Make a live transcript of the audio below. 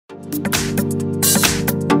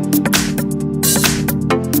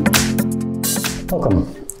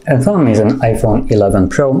Welcome. In front of me is an iPhone 11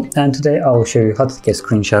 Pro, and today I will show you how to take a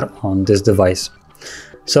screenshot on this device.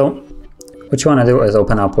 So what you want to do is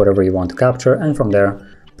open up whatever you want to capture, and from there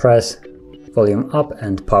press volume up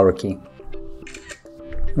and power key.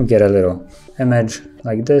 You get a little image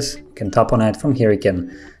like this. You can tap on it. From here you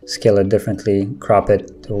can scale it differently, crop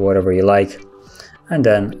it to whatever you like, and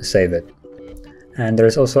then save it. And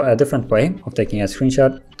there's also a different way of taking a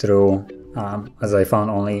screenshot through, as I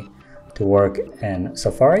found, only to work in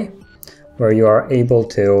Safari, where you are able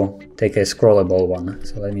to take a scrollable one.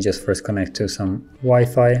 So let me just first connect to some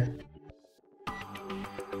Wi-Fi.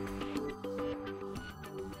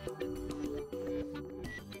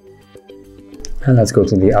 And let's go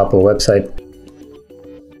to the Apple website.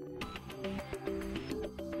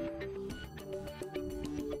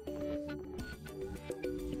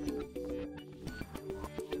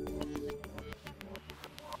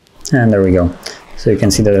 And there we go. So you can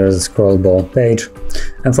see that there's a scrollable page.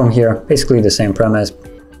 And from here, basically the same premise,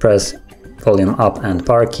 press volume up and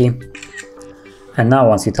power key. And now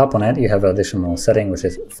once you tap on it, you have an additional setting, which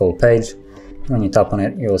is full page. When you tap on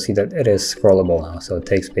it, you'll see that it is scrollable now. So it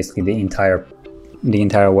takes basically the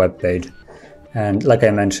entire web page. And like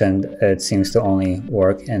I mentioned, it seems to only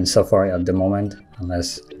work in Safari at the moment,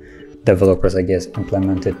 unless developers, I guess,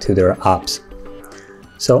 implement it to their apps.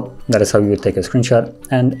 So that is how you would take a screenshot.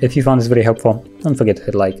 And if you found this video helpful, don't forget to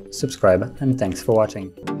hit like, subscribe, and thanks for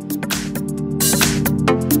watching.